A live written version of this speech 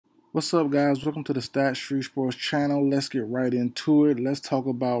What's up, guys? Welcome to the Stat Street Sports channel. Let's get right into it. Let's talk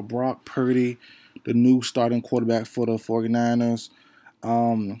about Brock Purdy, the new starting quarterback for the 49ers.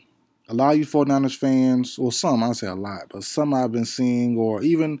 Um, a lot of you 49ers fans, well, some, I don't say a lot, but some I've been seeing, or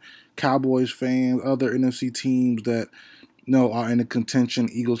even Cowboys fans, other NFC teams that are in the contention,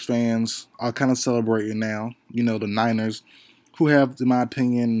 Eagles fans are kind of celebrating now. The Niners, who have, in my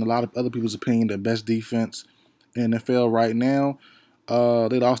opinion, and a lot of other people's opinion, the best defense in the NFL right now.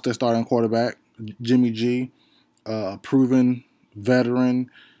 They lost their starting quarterback, Jimmy G, a proven veteran,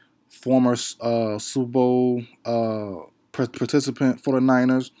 former Super Bowl participant for the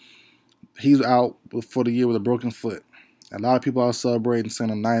Niners. He's out for the year with a broken foot. A lot of people are celebrating, saying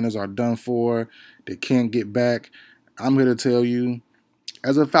the Niners are done for. They can't get back. I'm here to tell you,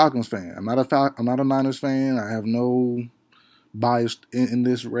 as a Falcons fan, I'm not a Niners fan. I have no bias in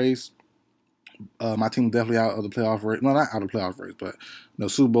this race. My team definitely out of the playoff race. No, not out of the playoff race, but no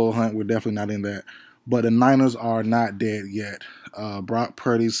Super Bowl hunt. We're definitely not in that. But the Niners are not dead yet. Brock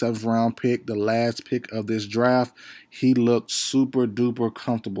Purdy, 7th-round pick, the last pick of this draft. He looked super duper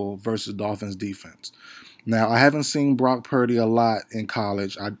comfortable versus Dolphins defense. Now, I haven't seen Brock Purdy a lot in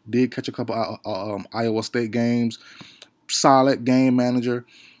college. I did catch a couple Iowa State games. Solid game manager.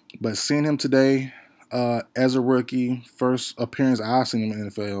 But seeing him today as a rookie, first appearance I've seen him in the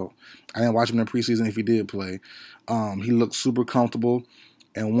NFL. I didn't watch him in the preseason if he did play. He looked super comfortable.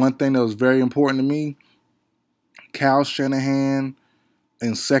 And one thing that was very important to me, Cal Shanahan in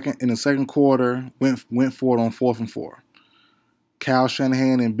the second quarter went for it on 4th and 4. Cal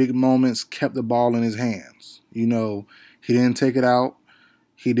Shanahan in big moments kept the ball in his hands. He didn't take it out.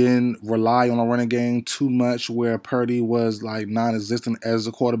 He didn't rely on a running game too much where Purdy was like non-existent as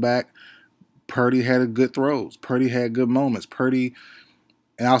a quarterback. Purdy had good throws. Purdy had good moments.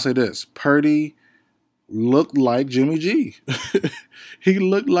 And I'll say this, Purdy looked like Jimmy G. He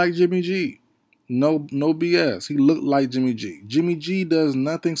looked like Jimmy G. No BS. He looked like Jimmy G. Jimmy G does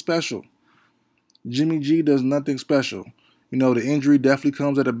nothing special. Jimmy G does nothing special. The injury definitely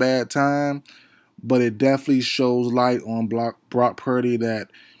comes at a bad time, but it definitely shows light on Brock Purdy that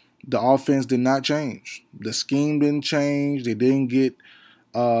the offense did not change. The scheme didn't change. They didn't get,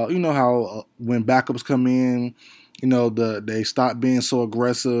 how when backups come in, they stop being so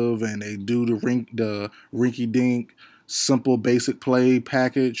aggressive and they do the rinky dink, simple, basic play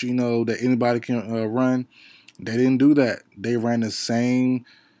package, that anybody can run. They didn't do that. They ran the same,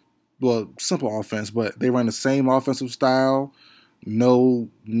 simple offense, but they ran the same offensive style. No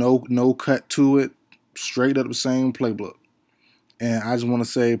cut to it. Straight up the same playbook. And I just want to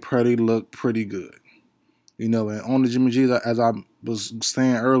say Purdy looked pretty good. And on the Jimmy G, as I was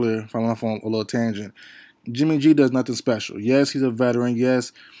saying earlier, if I went off on a little tangent, Jimmy G does nothing special. Yes, he's a veteran.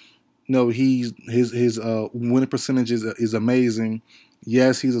 Yes, his winning percentage is amazing.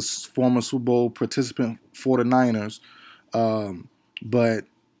 Yes, he's a former Super Bowl participant for the Niners. But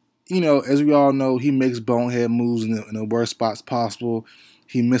as we all know, he makes bonehead moves in the worst spots possible.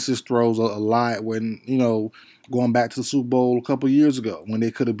 He misses throws a lot when, going back to the Super Bowl a couple years ago when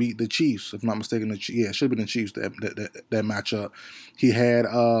they could have beat the Chiefs, if I'm not mistaken. It should have been the Chiefs that matchup. He had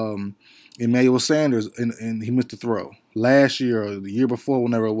Emmanuel Sanders, and he missed a throw. Last year or the year before,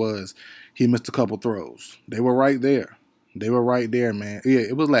 whenever it was, he missed a couple throws. They were right there. They were right there, man. Yeah,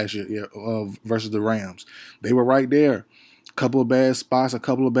 it was last year, versus the Rams. They were right there. A couple of bad spots, a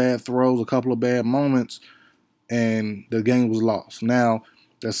couple of bad throws, a couple of bad moments, and the game was lost. Now,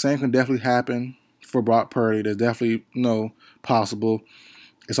 the same can definitely happen for Brock Purdy. There's definitely possible.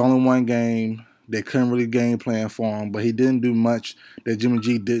 It's only one game. They couldn't really game plan for him, but he didn't do much that Jimmy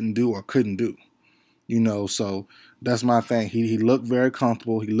G didn't do or couldn't do. So that's my thing. He looked very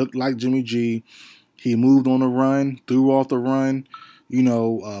comfortable. He looked like Jimmy G. He moved on the run, threw off the run.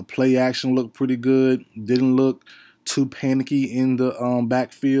 Play action looked pretty good. Didn't look too panicky in the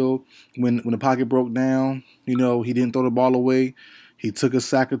backfield when the pocket broke down. He didn't throw the ball away. He took a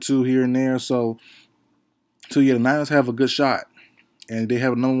sack or two here and there. So yeah, the Niners have a good shot. And they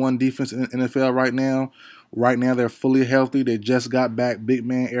have a #1 defense in the NFL right now. Right now, they're fully healthy. They just got back big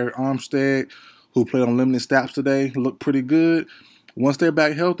man Eric Armstead, who played on limited snaps today. Looked pretty good. Once they're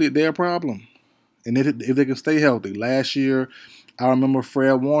back healthy, they're a problem. And if they can stay healthy. Last year, I remember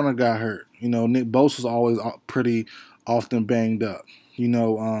Fred Warner got hurt. Nick Bosa was always pretty often banged up.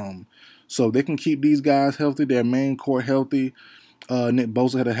 So they can keep these guys healthy, their main core healthy. Nick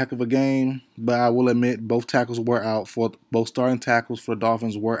Bosa had a heck of a game, but I will admit both tackles were out. Both starting tackles for the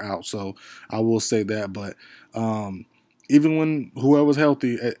Dolphins were out, so I will say that. But even when whoever's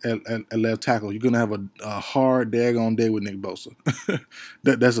healthy at left tackle, you're gonna have a hard daggone day with Nick Bosa.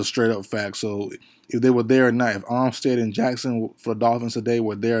 That's a straight up fact. So if they were there or not, if Armstead and Jackson for the Dolphins today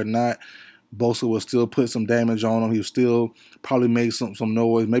were there or not, Bosa will still put some damage on him. He'll still probably make some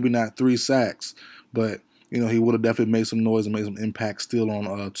noise. Maybe not 3 sacks, but he would have definitely made some noise and made some impact still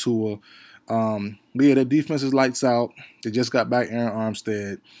on Tua. But yeah, their defense is lights out. They just got back Aaron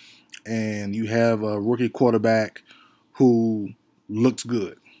Armstead, and you have a rookie quarterback who looked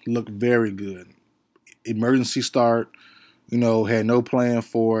very good. Emergency start, had no plan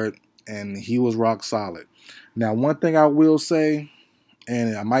for it, and he was rock solid. Now, one thing I will say,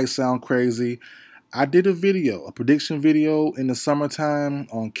 and I might sound crazy, I did a prediction video in the summertime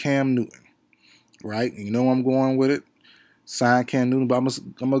on Cam Newton, right? And you know where I'm going with it. Sign Cam Newton, but I'm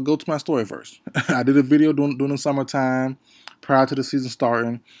gonna go to my story first. I did a video during the summertime prior to the season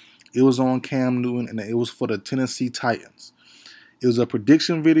starting. It was on Cam Newton, and it was for the Tennessee Titans. It was a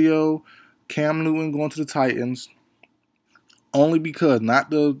prediction video, Cam Newton going to the Titans, only because, not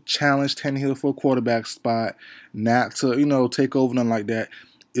to challenge Tannehill for a quarterback spot, not to, take over, nothing like that.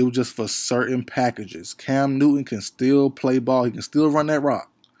 It was just for certain packages. Cam Newton can still play ball. He can still run that rock.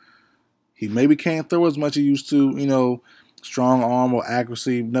 He maybe can't throw as much as he used to, strong arm or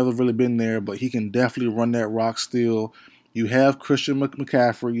accuracy, never really been there, but he can definitely run that rock still. You have Christian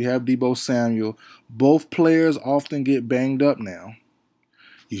McCaffrey, you have Deebo Samuel. Both players often get banged up now.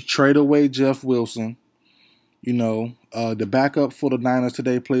 You trade away Jeff Wilson. The backup for the Niners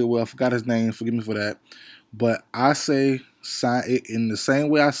today played well. I forgot his name. Forgive me for that. But I say sign it in the same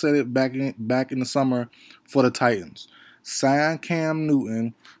way I said it back in the summer for the Titans. Sign Cam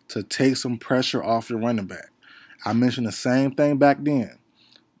Newton to take some pressure off your running back. I mentioned the same thing back then.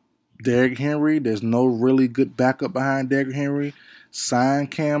 Derrick Henry, there's no really good backup behind Derrick Henry. Sign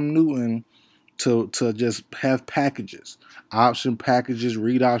Cam Newton to just have packages, option packages,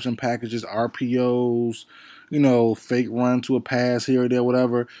 read option packages, RPOs, fake run to a pass here or there,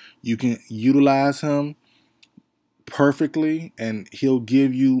 whatever. You can utilize him perfectly, and he'll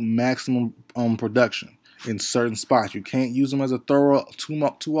give you maximum production in certain spots. You can't use him as a thrower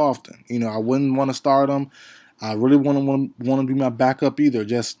too often. I wouldn't want to start him. I really want to be my backup either.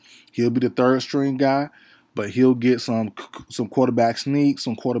 Just he'll be the third string guy, but he'll get some quarterback sneaks,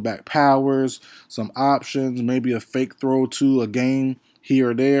 some quarterback powers, some options, maybe a fake throw to a game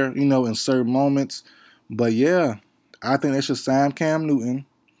here or there, in certain moments. But yeah, I think they should sign Cam Newton,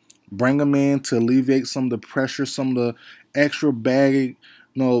 bring him in to alleviate some of the pressure, some of the extra banging,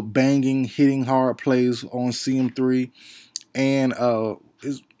 hitting hard plays on CM3, and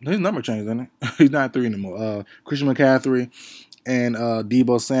his number changed, isn't it? He's not 3 anymore. Christian McCaffrey and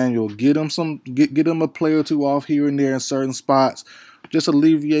Deebo Samuel. Get him a play or two off here and there in certain spots. Just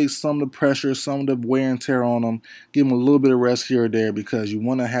alleviate some of the pressure, some of the wear and tear on them. Give them a little bit of rest here or there, because you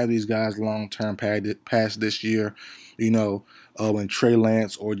want to have these guys long-term past this year. When Trey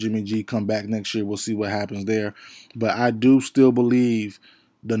Lance or Jimmy G come back next year, we'll see what happens there. But I do still believe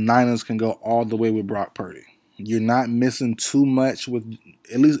the Niners can go all the way with Brock Purdy. You're not missing too much with,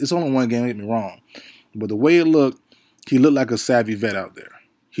 at least it's only one game, don't get me wrong. But the way it looked, he looked like a savvy vet out there.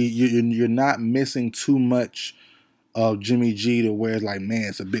 You're not missing too much of Jimmy G to where it's like, man,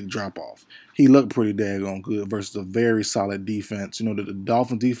 it's a big drop off. He looked pretty daggone good versus a very solid defense. The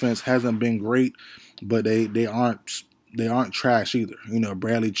Dolphins defense hasn't been great, but they aren't trash either.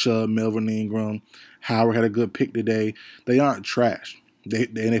 Bradley Chubb, Melvin Ingram, Howard had a good pick today. They aren't trash.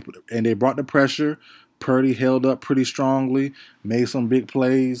 They brought the pressure. Purdy held up pretty strongly, made some big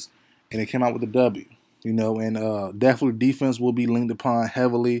plays, and they came out with a W. And definitely defense will be leaned upon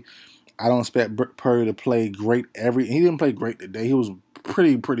heavily. I don't expect Purdy to play great he didn't play great today. He was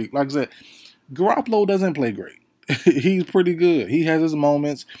pretty, like I said, Garoppolo doesn't play great. He's pretty good. He has his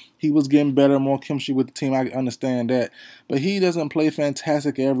moments. He was getting better, more chemistry with the team. I understand that. But he doesn't play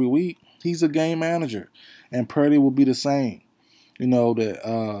fantastic every week. He's a game manager. And Purdy will be the same.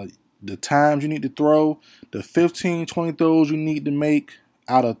 The times you need to throw, the 15, 20 throws you need to make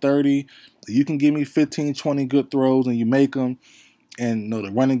out of 30, you can give me 15, 20 good throws and you make them. And the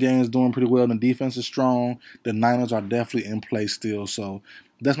running game is doing pretty well. And the defense is strong. The Niners are definitely in play still. So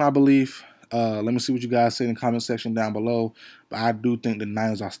that's my belief. Let me see what you guys say in the comment section down below. But I do think the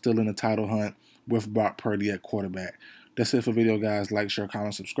Niners are still in the title hunt with Brock Purdy at quarterback. That's it for the video, guys. Like, share,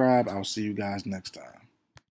 comment, subscribe. I'll see you guys next time.